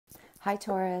Hi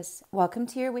Taurus, welcome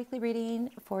to your weekly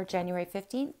reading for January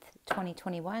 15th,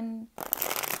 2021.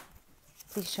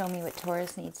 Please show me what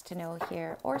Taurus needs to know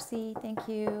here or see. Thank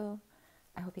you.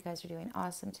 I hope you guys are doing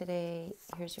awesome today.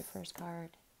 Here's your first card.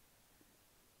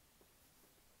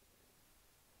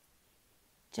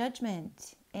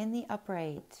 Judgment in the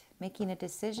upright, making a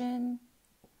decision.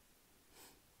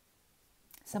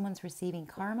 Someone's receiving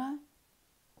karma.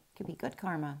 Could be good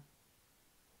karma.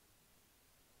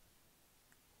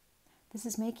 This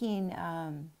is making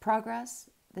progress.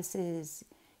 This is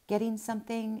getting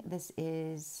something. This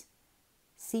is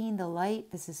seeing the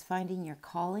light. This is finding your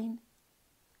calling.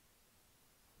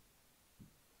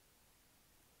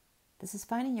 This is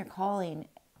finding your calling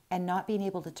and not being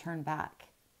able to turn back.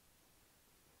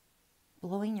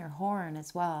 Blowing your horn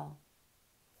as well.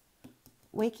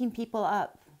 Waking people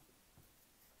up.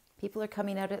 People are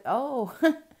coming out of...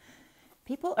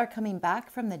 People are coming back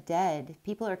from the dead.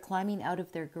 People are climbing out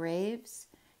of their graves,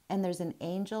 and there's an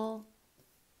angel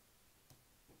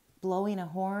blowing a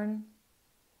horn.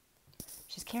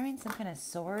 She's carrying some kind of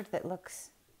sword that looks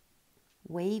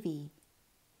wavy.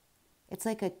 It's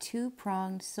like a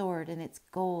two-pronged sword, and it's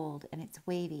gold, and it's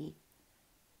wavy.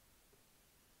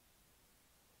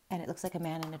 And it looks like a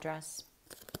man in a dress,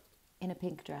 in a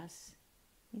pink dress.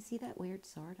 You see that weird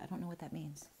sword? I don't know what that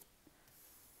means.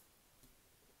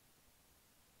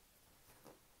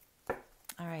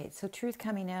 All right, so truth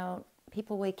coming out,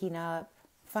 people waking up,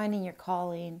 finding your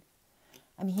calling.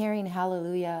 I'm hearing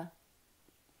hallelujah.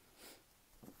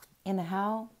 In the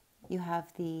how, you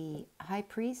have the high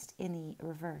priest in the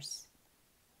reverse.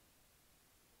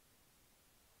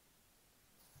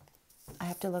 I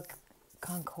have to look,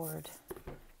 concord.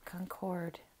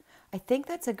 Concord. I think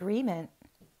that's agreement.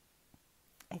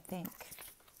 I think.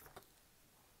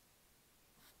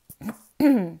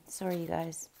 Sorry, you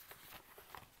guys.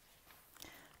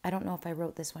 I don't know if I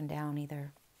wrote this one down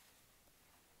either.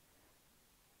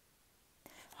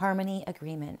 Harmony,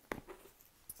 agreement.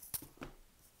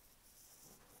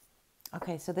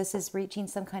 Okay, so this is reaching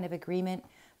some kind of agreement,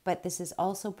 but this is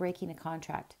also breaking a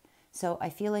contract. So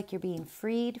I feel like you're being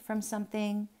freed from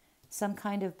something, some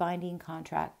kind of binding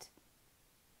contract.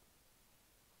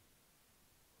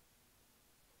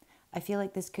 I feel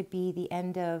like this could be the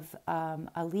end of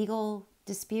a legal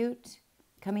dispute,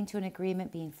 coming to an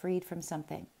agreement, being freed from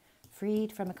something.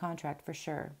 Freed from a contract for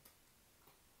sure.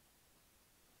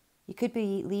 You could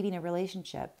be leaving a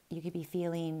relationship. You could be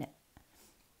feeling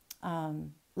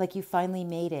like you finally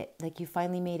made it. Like you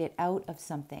finally made it out of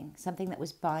something. Something that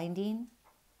was binding.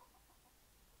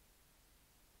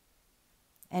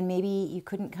 And maybe you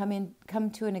couldn't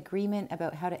come to an agreement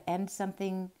about how to end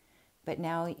something. But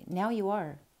now you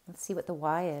are. Let's see what the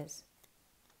why is.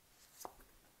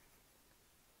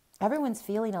 Everyone's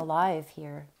feeling alive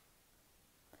here.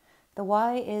 The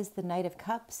why is the Knight of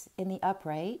Cups in the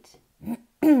upright.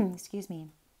 Excuse me.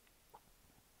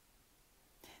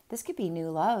 This could be new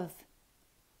love.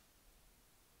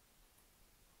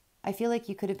 I feel like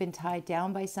you could have been tied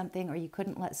down by something, or you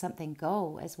couldn't let something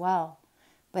go as well.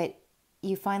 But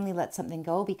you finally let something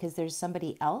go because there's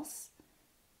somebody else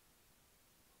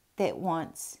that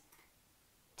wants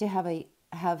to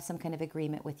have some kind of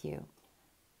agreement with you.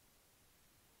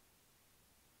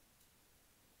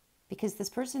 Because this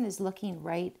person is looking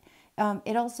right.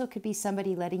 It also could be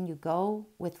somebody letting you go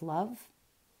with love.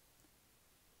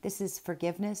 This is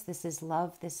forgiveness. This is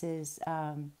love. This is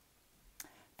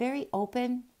very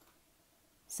open.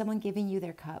 Someone giving you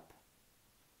their cup.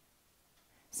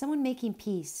 Someone making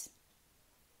peace.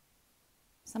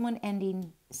 Someone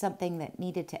ending something that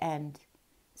needed to end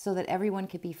so that everyone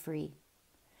could be free.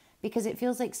 Because it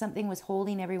feels like something was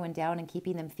holding everyone down and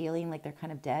keeping them feeling like they're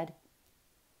kind of dead.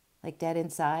 Like dead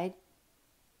inside.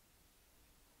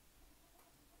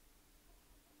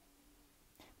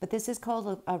 But this is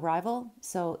called arrival.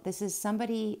 So this is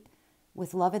somebody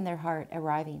with love in their heart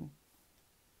arriving.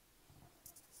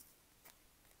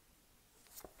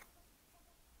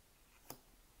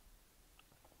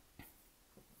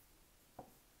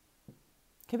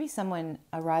 Could be someone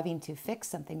arriving to fix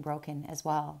something broken as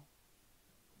well.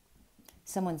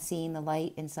 Someone seeing the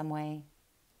light in some way.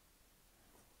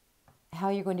 How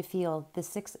you're going to feel. The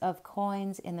Six of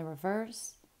Coins in the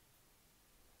reverse.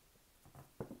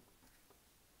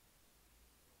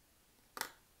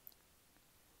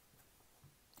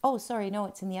 Oh, sorry, no,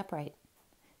 it's in the upright.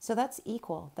 So that's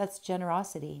equal. That's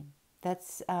generosity.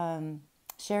 That's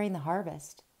sharing the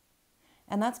harvest.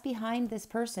 And that's behind this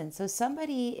person. So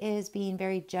somebody is being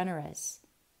very generous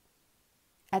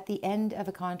at the end of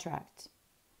a contract.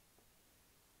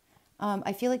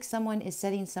 I feel like someone is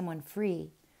setting someone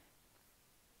free.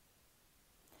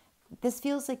 This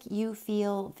feels like you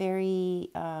feel very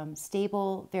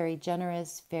stable, very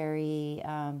generous, very,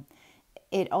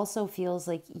 it also feels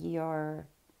like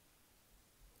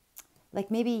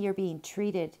maybe you're being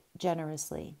treated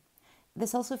generously.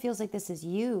 This also feels like this is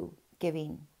you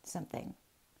giving something,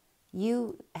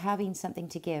 you having something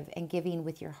to give and giving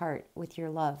with your heart, with your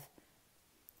love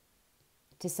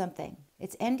to something.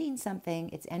 It's ending something,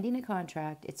 it's ending a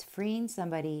contract, it's freeing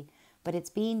somebody, but it's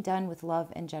being done with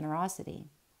love and generosity.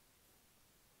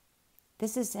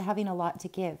 This is having a lot to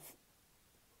give.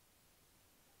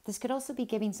 This could also be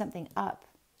giving something up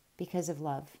because of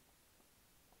love,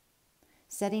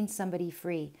 setting somebody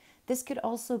free. This could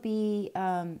also be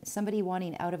somebody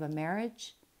wanting out of a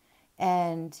marriage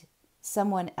and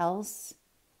someone else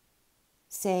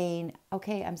saying,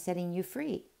 okay, I'm setting you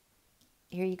free.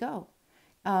 Here you go.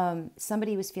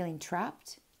 Somebody was feeling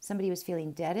trapped. Somebody was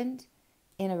feeling deadened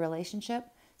in a relationship.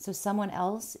 So someone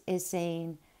else is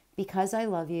saying, because I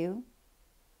love you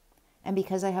and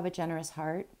because I have a generous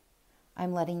heart,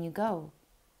 I'm letting you go.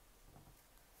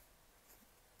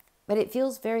 But it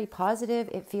feels very positive.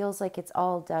 It feels like it's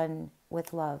all done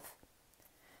with love.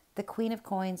 The Queen of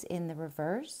Coins in the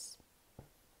reverse.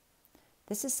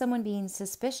 This is someone being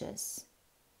suspicious.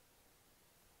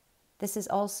 This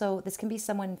can be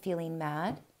someone feeling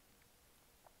mad.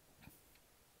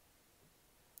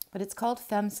 But it's called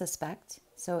femme suspect.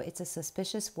 So it's a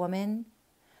suspicious woman.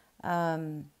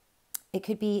 It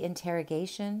could be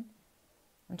interrogation.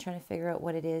 I'm trying to figure out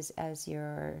what it is as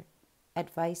your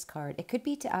advice card. It could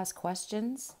be to ask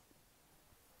questions.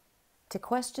 To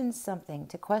question something.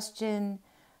 To question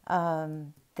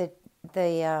the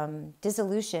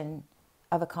dissolution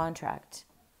of a contract.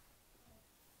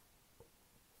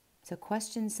 So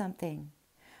question something.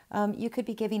 You could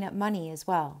be giving up money as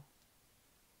well.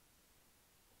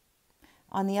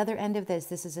 On the other end of this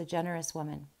is a generous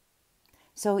woman.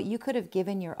 So you could have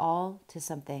given your all to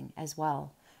something as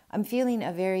well. I'm feeling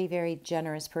a very, very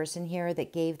generous person here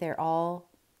that gave their all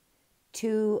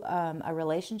to a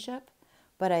relationship,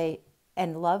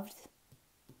 and loved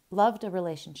a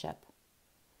relationship.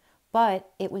 But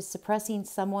it was suppressing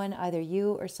someone, either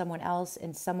you or someone else,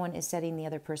 and someone is setting the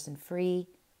other person free.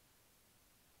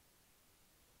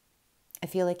 I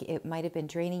feel like it might have been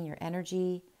draining your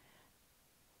energy.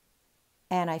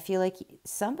 And I feel like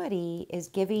somebody is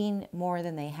giving more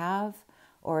than they have,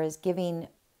 or is giving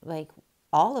like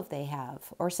all of they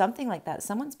have, or something like that.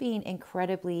 Someone's being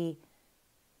incredibly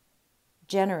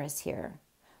generous here,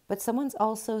 but someone's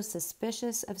also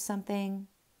suspicious of something.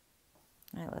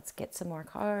 All right, let's get some more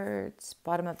cards.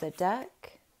 Bottom of the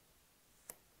deck.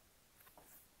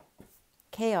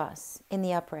 Chaos in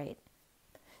the upright.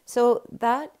 So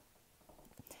that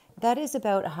is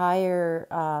about higher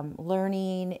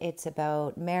learning. It's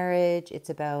about marriage. It's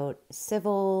about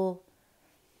civil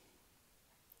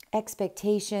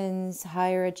expectations,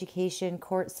 higher education,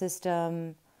 court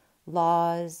system,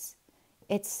 laws.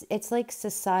 It's like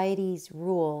society's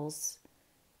rules,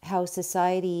 how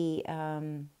society's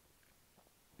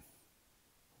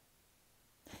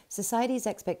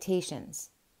expectations.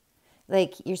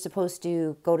 Like you're supposed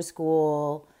to go to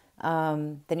school,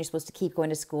 then you're supposed to keep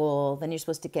going to school, then you're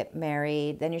supposed to get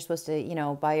married, then you're supposed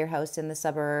to, buy your house in the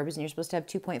suburbs, and you're supposed to have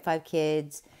 2.5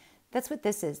 kids. That's what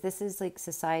this is. This is like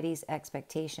society's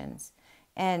expectations.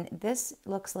 And this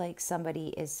looks like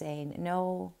somebody is saying,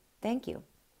 no, thank you.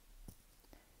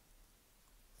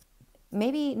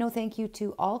 Maybe no thank you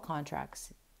to all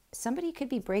contracts. Somebody could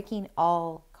be breaking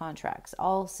all contracts,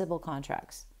 all civil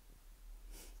contracts.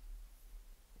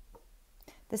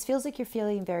 This feels like you're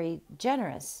feeling very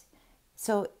generous.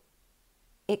 So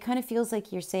it kind of feels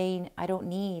like you're saying, I don't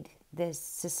need this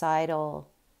societal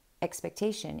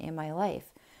expectation in my life.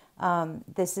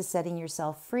 This is setting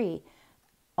yourself free.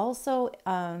 Also,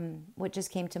 what just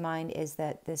came to mind is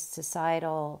that this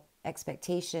societal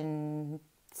expectation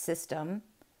system,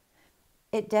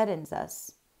 it deadens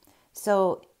us.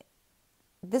 So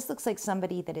this looks like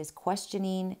somebody that is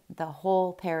questioning the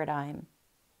whole paradigm,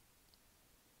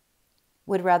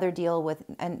 would rather deal with,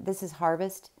 and this is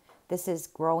harvest, this is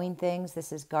growing things,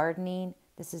 this is gardening,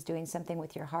 this is doing something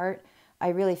with your heart. I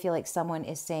really feel like someone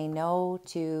is saying no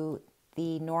to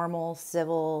the normal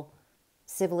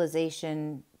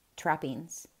civilization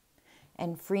trappings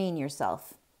and freeing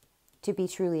yourself to be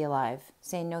truly alive,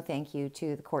 saying no thank you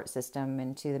to the court system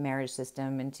and to the marriage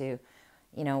system and to,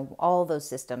 all those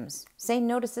systems. Saying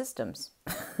no to systems.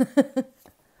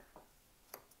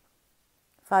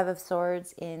 Five of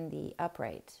Swords in the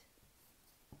upright.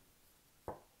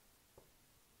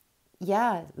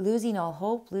 Yeah, losing all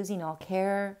hope, losing all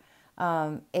care.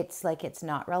 It's like it's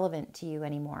not relevant to you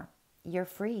anymore. You're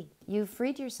free. You've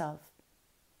freed yourself.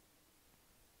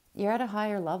 You're at a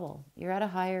higher level. You're at a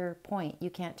higher point. You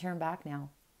can't turn back now.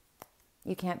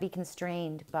 You can't be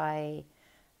constrained by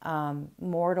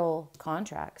mortal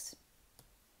contracts,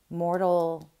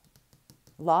 mortal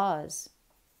laws.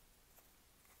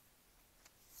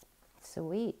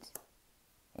 Sweet.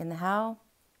 In the how,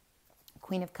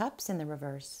 Queen of Cups in the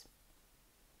reverse.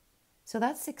 So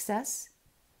that's success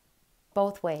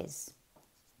both ways.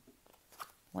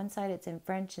 One side it's in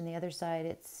French and the other side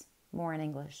it's more in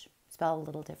English. Spelled a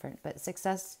little different, but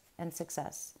success and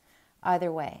success.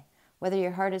 Either way. Whether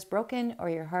your heart is broken or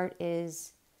your heart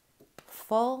is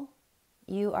full,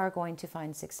 you are going to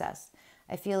find success.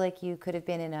 I feel like you could have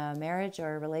been in a marriage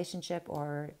or a relationship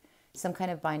or some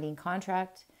kind of binding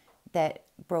contract that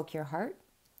broke your heart.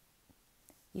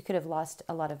 You could have lost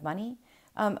a lot of money.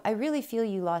 I really feel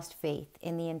you lost faith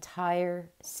in the entire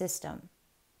system.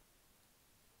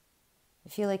 I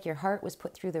feel like your heart was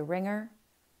put through the ringer,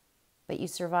 but you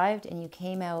survived and you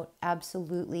came out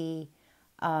absolutely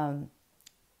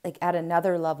like at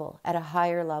another level, at a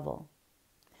higher level.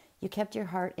 You kept your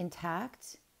heart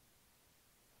intact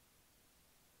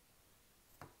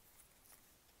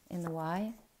in the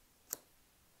why.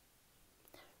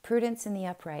 Prudence in the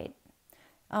upright.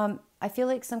 I feel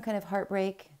like some kind of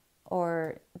heartbreak,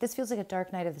 or this feels like a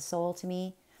dark night of the soul to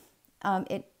me.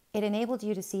 It enabled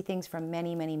you to see things from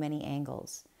many, many, many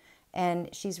angles. And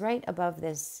she's right above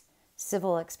this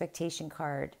civil expectation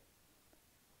card.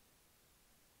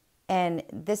 And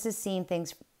this is seeing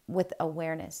things with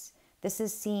awareness. This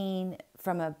is seeing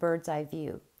from a bird's eye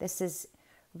view. This is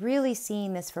really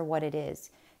seeing this for what it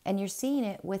is. And you're seeing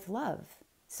it with love.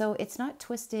 So it's not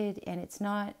twisted and it's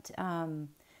not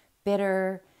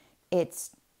bitter.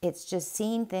 It's just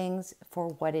seeing things for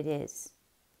what it is.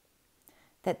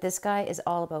 That this guy is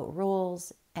all about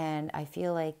rules. And I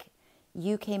feel like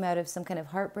you came out of some kind of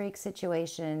heartbreak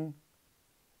situation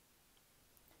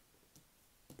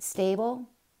stable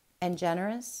and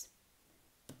generous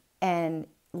and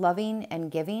loving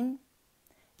and giving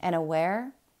and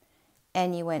aware,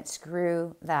 and you went,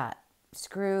 screw that,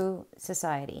 screw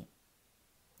society.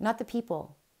 Not the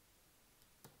people,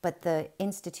 but the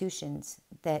institutions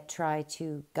that try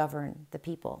to govern the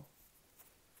people.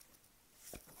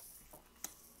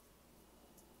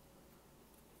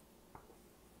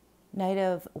 Knight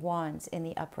of Wands in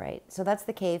the upright. So that's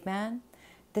the caveman.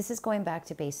 This is going back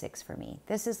to basics for me.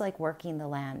 This is like working the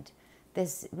land.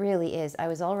 This really is. I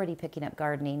was already picking up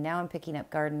gardening. Now I'm picking up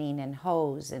gardening and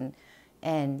hoes and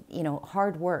you know,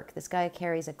 hard work. This guy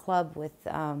carries a club with,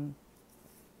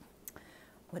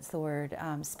 what's the word?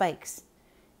 Spikes.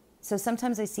 So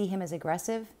sometimes I see him as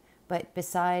aggressive, but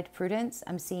beside prudence,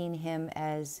 I'm seeing him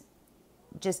as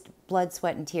just blood,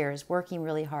 sweat, and tears, working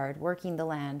really hard, working the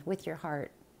land with your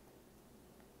heart,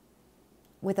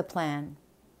 with a plan,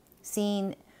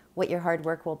 seeing what your hard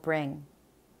work will bring,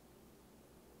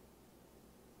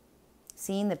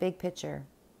 seeing the big picture.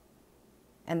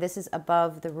 And this is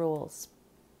above the rules.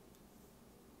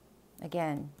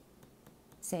 Again,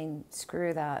 saying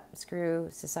screw that, screw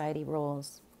society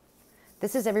rules.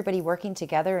 This is everybody working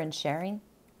together and sharing.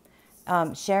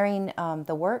 Sharing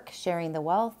the work, sharing the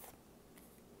wealth,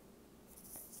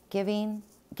 giving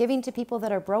to people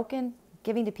that are broken,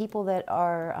 giving to people that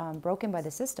are broken by the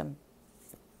system.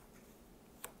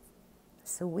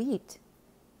 Sweet.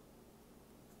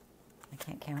 I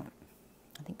can't count.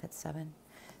 I think that's 7.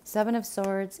 7 of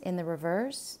Swords in the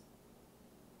reverse.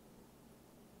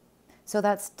 So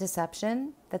that's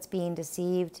deception. That's being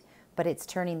deceived, but it's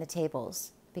turning the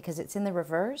tables because it's in the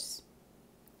reverse.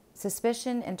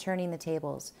 Suspicion and turning the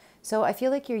tables. So I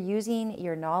feel like you're using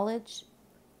your knowledge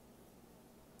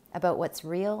about what's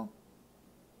real.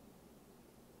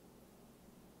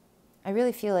 I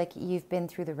really feel like you've been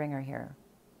through the ringer here,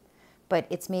 but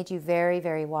it's made you very,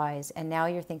 very wise. And now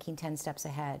you're thinking 10 steps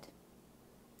ahead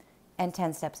and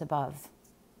 10 steps above.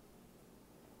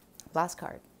 Last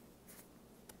card.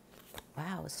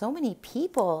 Wow, so many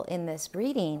people in this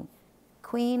reading.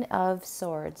 Queen of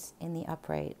Swords in the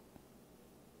upright.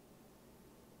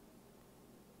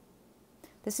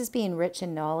 This is being rich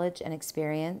in knowledge and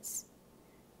experience.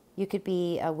 You could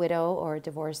be a widow or a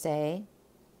divorcee.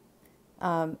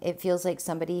 It feels like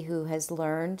somebody who has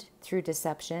learned through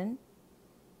deception.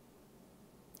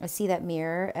 I see that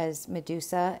mirror as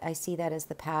Medusa. I see that as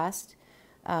the past.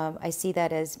 I see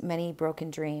that as many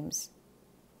broken dreams.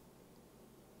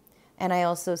 And I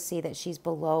also see that she's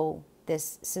below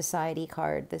this society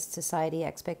card, this society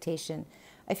expectation.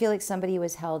 I feel like somebody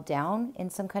was held down in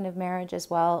some kind of marriage as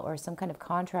well, or some kind of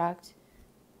contract.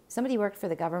 Somebody worked for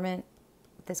the government,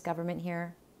 this government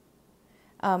here.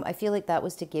 I feel like that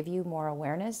was to give you more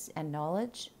awareness and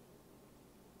knowledge.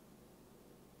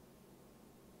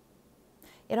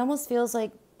 It almost feels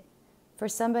like for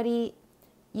somebody,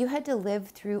 you had to live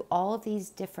through all of these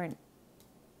different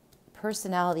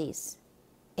personalities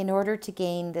in order to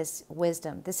gain this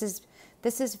wisdom. This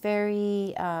is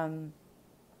very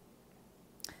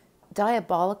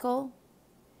diabolical,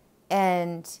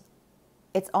 and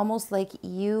it's almost like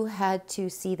you had to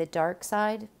see the dark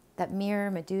side, that mirror,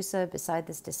 Medusa beside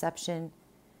this deception.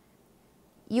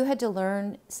 You had to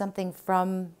learn something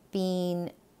from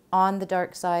being on the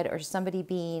dark side, or somebody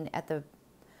being at the,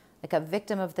 like a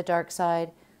victim of the dark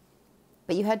side.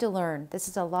 But you had to learn. This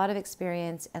is a lot of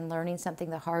experience and learning something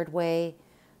the hard way.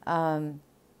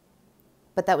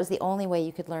 But that was the only way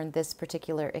you could learn this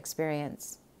particular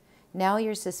experience. Now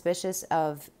you're suspicious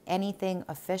of anything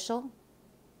official.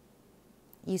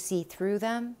 You see through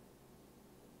them.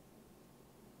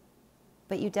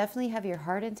 But you definitely have your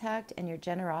heart intact and your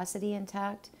generosity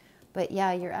intact. But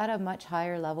yeah, you're at a much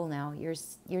higher level now.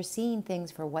 You're seeing things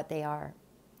for what they are.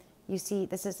 You see,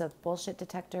 this is a bullshit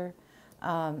detector.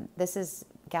 This is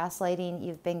gaslighting.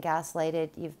 You've been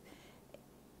gaslighted.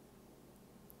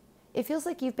 It feels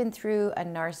like you've been through a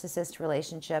narcissist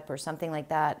relationship or something like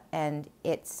that, and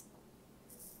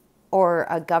or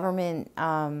a government,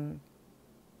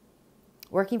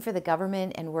 working for the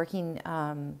government and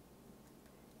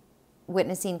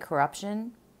witnessing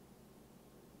corruption.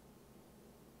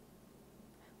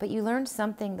 But you learned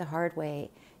something the hard way,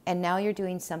 and now you're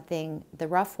doing something the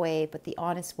rough way, but the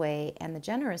honest way and the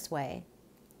generous way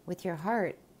with your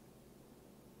heart.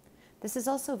 This is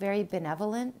also very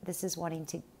benevolent. This is wanting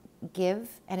to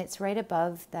give, and it's right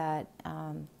above that.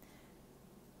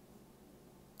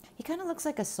 He kind of looks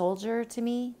like a soldier to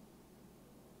me,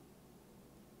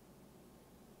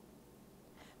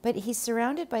 but he's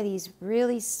surrounded by these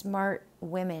really smart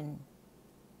women.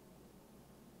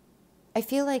 I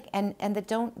feel like, and that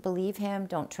don't believe him,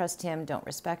 don't trust him, don't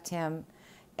respect him,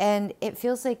 and it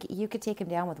feels like you could take him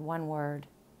down with one word.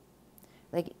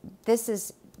 Like this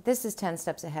is 10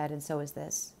 steps ahead, and so is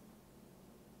this.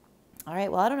 All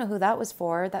right, well, I don't know who that was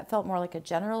for. That felt more like a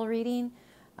general reading.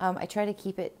 I try to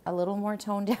keep it a little more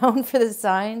toned down for the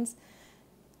signs.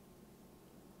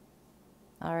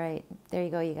 All right, there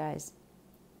you go, you guys.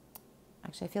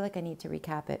 Actually, I feel like I need to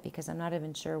recap it because I'm not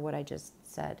even sure what I just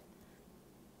said.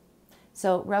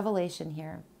 So revelation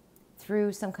here,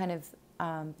 through some kind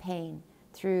of pain,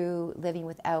 through living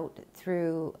without,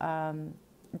 through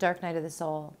dark night of the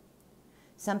soul,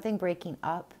 something breaking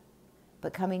up,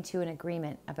 but coming to an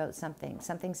agreement about something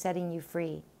setting you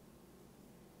free,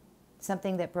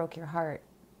 something that broke your heart,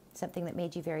 something that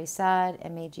made you very sad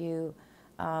and made you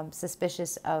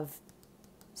suspicious of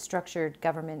structured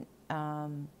government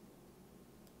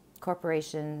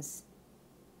corporations,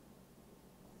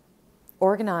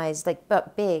 organized,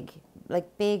 but big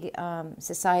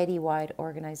society-wide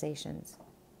organizations.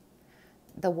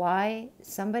 The why,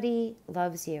 somebody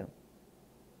loves you.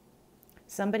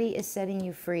 Somebody is setting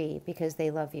you free because they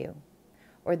love you.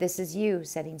 Or this is you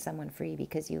setting someone free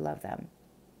because you love them.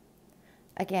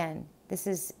 Again, this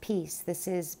is peace. This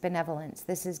is benevolence.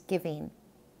 This is giving.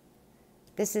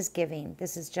 This is giving.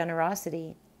 This is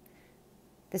generosity.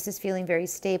 This is feeling very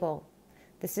stable.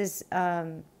 This is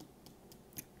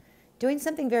doing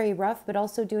something very rough, but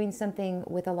also doing something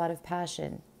with a lot of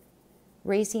passion.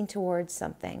 Racing towards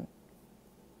something.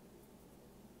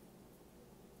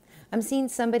 I'm seeing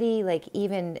somebody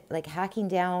even hacking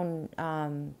down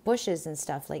bushes and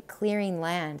stuff, like clearing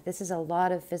land. This is a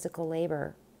lot of physical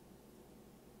labor,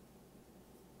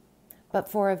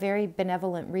 but for a very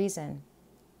benevolent reason.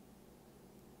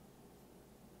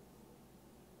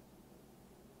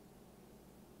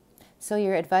 So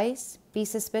your advice, be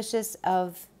suspicious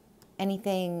of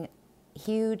anything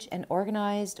huge and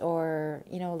organized, or,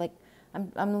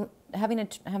 I'm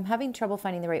having trouble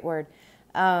finding the right word.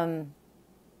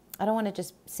 I don't want to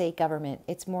just say government.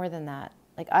 It's more than that.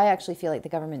 I actually feel like the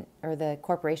government or the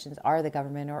corporations are the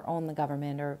government or own the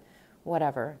government or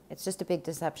whatever. It's just a big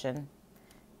deception,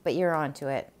 but you're onto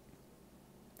it.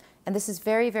 And this is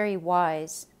very, very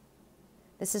wise.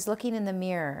 This is looking in the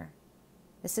mirror.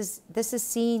 This is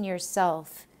seeing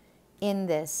yourself in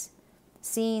this,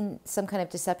 seeing some kind of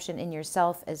deception in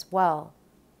yourself as well.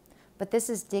 But this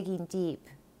is digging deep.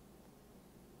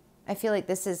 I feel like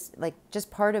this is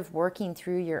just part of working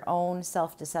through your own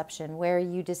self-deception, where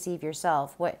you deceive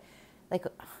yourself. The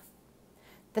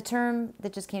term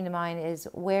that just came to mind is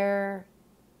where,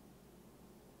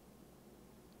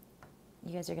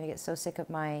 you guys are going to get so sick of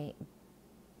my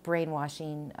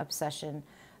brainwashing obsession.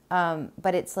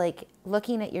 But it's like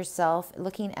looking at yourself,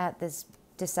 looking at this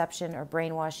deception or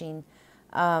brainwashing,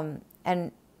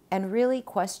 and really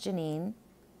questioning,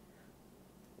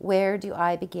 where do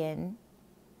I begin?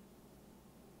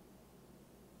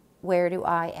 where do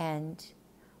I end?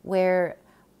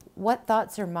 What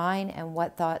thoughts are mine and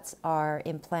what thoughts are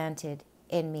implanted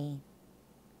in me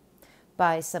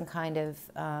by some kind of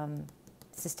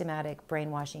systematic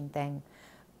brainwashing thing.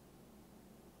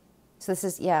 So this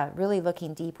is, yeah, really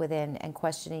looking deep within and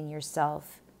questioning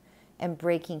yourself and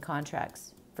breaking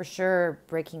contracts. For sure,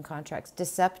 breaking contracts,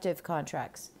 deceptive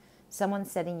contracts.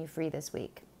 Someone's setting you free this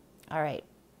week. All right,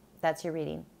 that's your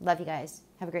reading. Love you guys.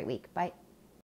 Have a great week. Bye.